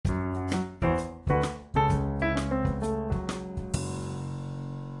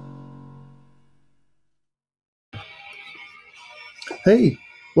Hey,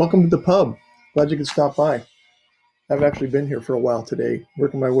 welcome to the pub. Glad you could stop by. I've actually been here for a while today,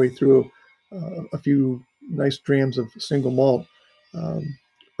 working my way through a few nice drams of single malt. Um,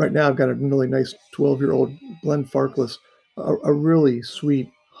 right now, I've got a really nice 12-year-old Glenfarclas, a really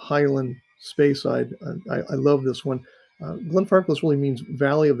sweet Highland Speyside. I love this one. Glenfarclas really means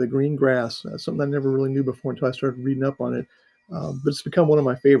Valley of the Green Grass, something I never really knew before until I started reading up on it. But it's become one of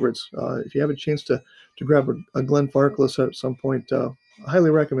my favorites. If you have a chance to grab a Glenfarclas at some point, I highly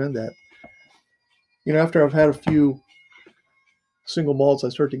recommend that. After I've had a few single malts, I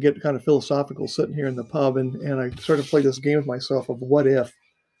start to get kind of philosophical sitting here in the pub, and I start to play this game with myself of what if.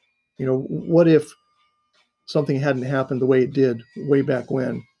 What if something hadn't happened the way it did way back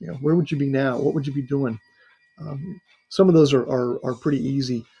when? Where would you be now? What would you be doing? Some of those are pretty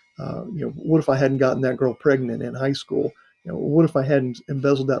easy. What if I hadn't gotten that girl pregnant in high school? What if I hadn't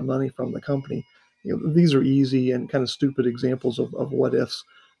embezzled that money from the company? These are easy and kind of stupid examples of what ifs.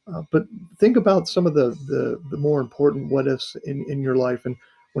 But think about some of the more important what ifs in your life. And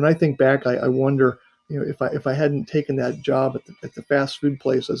when I think back, I wonder, if I hadn't taken that job at the fast food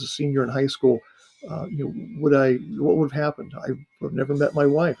place as a senior in high school, what would have happened? I would have never met my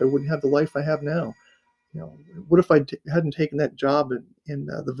wife. I wouldn't have the life I have now. you know, what if I hadn't taken that job in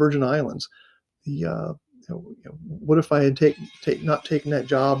the Virgin Islands? What if I had not taken that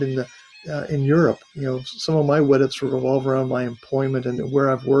job in Europe? Some of my what ifs revolve around my employment and where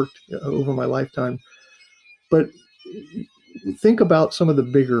I've worked over my lifetime. But think about some of the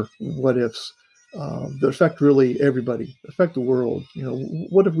bigger what ifs that affect really everybody, affect the world.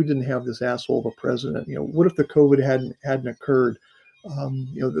 What if we didn't have this asshole of a president? What if the COVID hadn't occurred?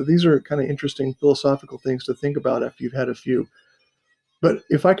 These are kind of interesting philosophical things to think about after you've had a few. But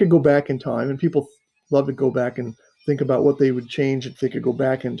if I could go back in time, and people love to go back and think about what they would change if they could go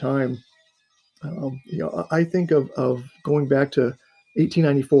back in time, I think of going back to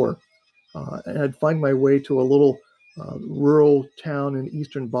 1894, and I'd find my way to a little rural town in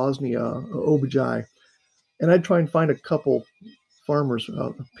eastern Bosnia, Obijaj, and I'd try and find a couple farmers,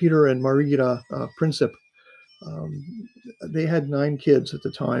 Peter and Marita Princip. Um, they had 9 kids at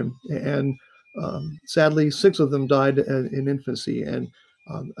the time, and sadly, 6 of them died in infancy. And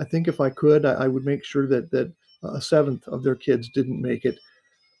I think if I could, I would make sure that a seventh of their kids didn't make it,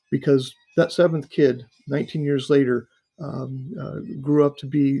 because that seventh kid, 19 years later, grew up to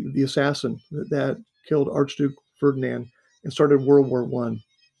be the assassin that killed Archduke Ferdinand and started World War One.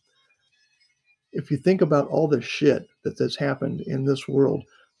 If you think about all the shit that's happened in this world,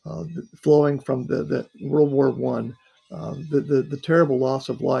 flowing from the World War One, the terrible loss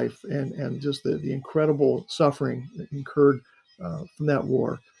of life, and just the incredible suffering incurred from that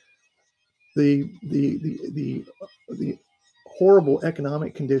war, the horrible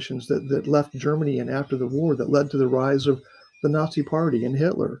economic conditions that left Germany and after the war, that led to the rise of the Nazi Party and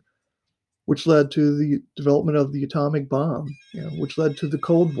Hitler, which led to the development of the atomic bomb, which led to the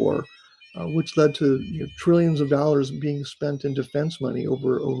Cold War, which led to trillions of dollars being spent in defense money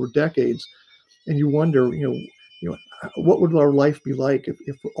over decades. And you wonder, what would our life be like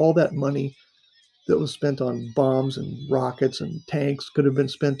if all that money that was spent on bombs and rockets and tanks could have been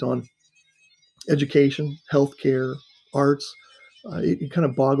spent on education, healthcare, arts? It kind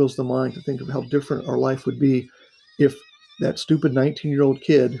of boggles the mind to think of how different our life would be if that stupid 19-year-old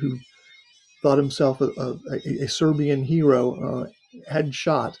kid who thought himself a Serbian hero had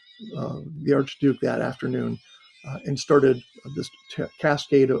shot the Archduke that afternoon, and started this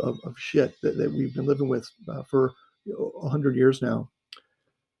cascade of shit that we've been living with for 100 years now.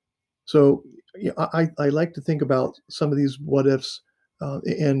 So I like to think about some of these what ifs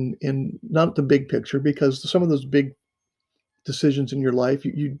in not the big picture, because some of those big decisions in your life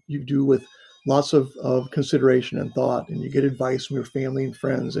you do with lots of consideration and thought, and you get advice from your family and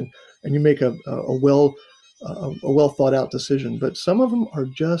friends, and you make a well thought out decision. But some of them are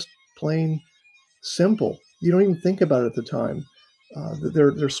just plain simple. You don't even think about it at the time.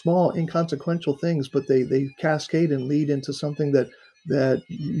 They're small, inconsequential things, but they cascade and lead into something that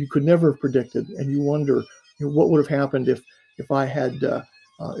you could never have predicted. And you wonder, what would have happened if I had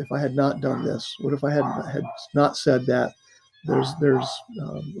not done this? What if I had not said that? There's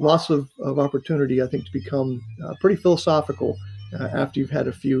lots of opportunity, I think, to become pretty philosophical after you've had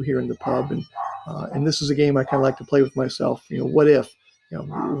a few here in the pub. And this is a game I kind of like to play with myself. What if?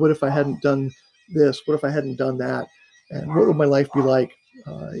 What if I hadn't done this? What if I hadn't done that? And what would my life be like?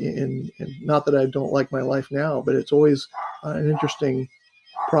 In not that I don't like my life now, but it's always an interesting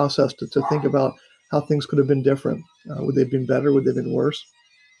process to think about how things could have been different. Would they have been better? Would they have been worse?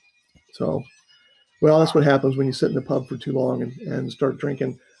 So, well, that's what happens when you sit in the pub for too long and start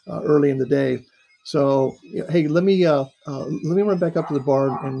drinking early in the day. So, hey, let me run back up to the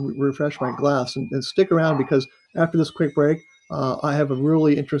bar and refresh my glass, and stick around because after this quick break, I have a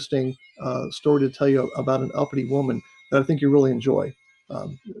really interesting story to tell you about an uppity woman that I think you really enjoy.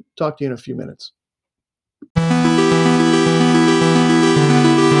 Um, Talk to you in a few minutes.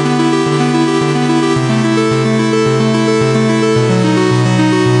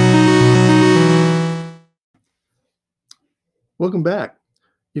 Welcome back.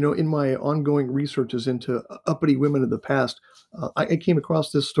 In my ongoing researches into uppity women of the past, I came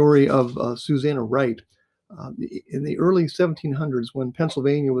across this story of Susanna Wright. In the early 1700s, when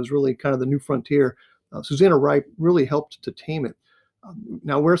Pennsylvania was really kind of the new frontier, Susanna Wright really helped to tame it.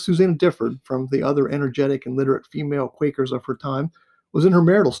 Now, where Susanna differed from the other energetic and literate female Quakers of her time was in her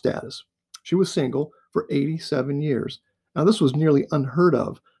marital status. She was single for 87 years. Now, this was nearly unheard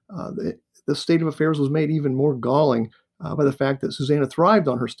of. The state of affairs was made even more galling by the fact that Susanna thrived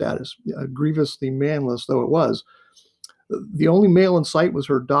on her status, grievously manless though it was. The only male in sight was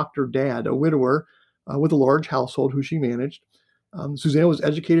her doctor dad, a widower with a large household who she managed. Susanna was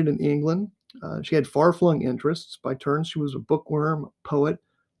educated in England. She had far flung interests. By turns, she was a bookworm, poet,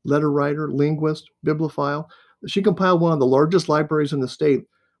 letter writer, linguist, bibliophile. She compiled one of the largest libraries in the state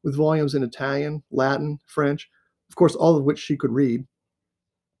with volumes in Italian, Latin, French, of course, all of which she could read.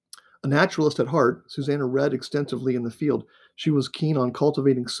 A naturalist at heart, Susanna read extensively in the field. She was keen on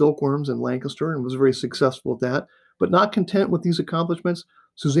cultivating silkworms in Lancaster and was very successful at that. But not content with these accomplishments,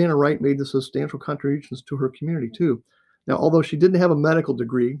 Susanna Wright made the substantial contributions to her community too. Now, although she didn't have a medical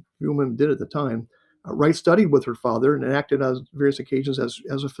degree, few women did at the time, Wright studied with her father and acted on various occasions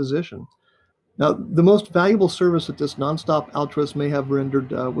as a physician. Now, the most valuable service that this nonstop altruist may have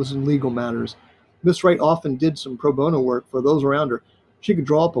rendered was in legal matters. Miss Wright often did some pro bono work for those around her. She could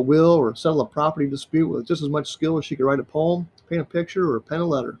draw up a will or settle a property dispute with just as much skill as she could write a poem, paint a picture, or pen a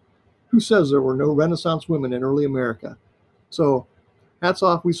letter. Who says there were no Renaissance women in early America? So, hats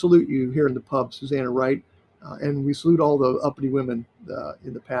off. We salute you here in the pub, Susanna Wright, and we salute all the uppity women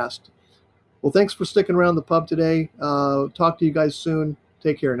in the past. Well, thanks for sticking around the pub today. Talk to you guys soon.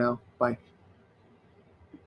 Take care now. Bye.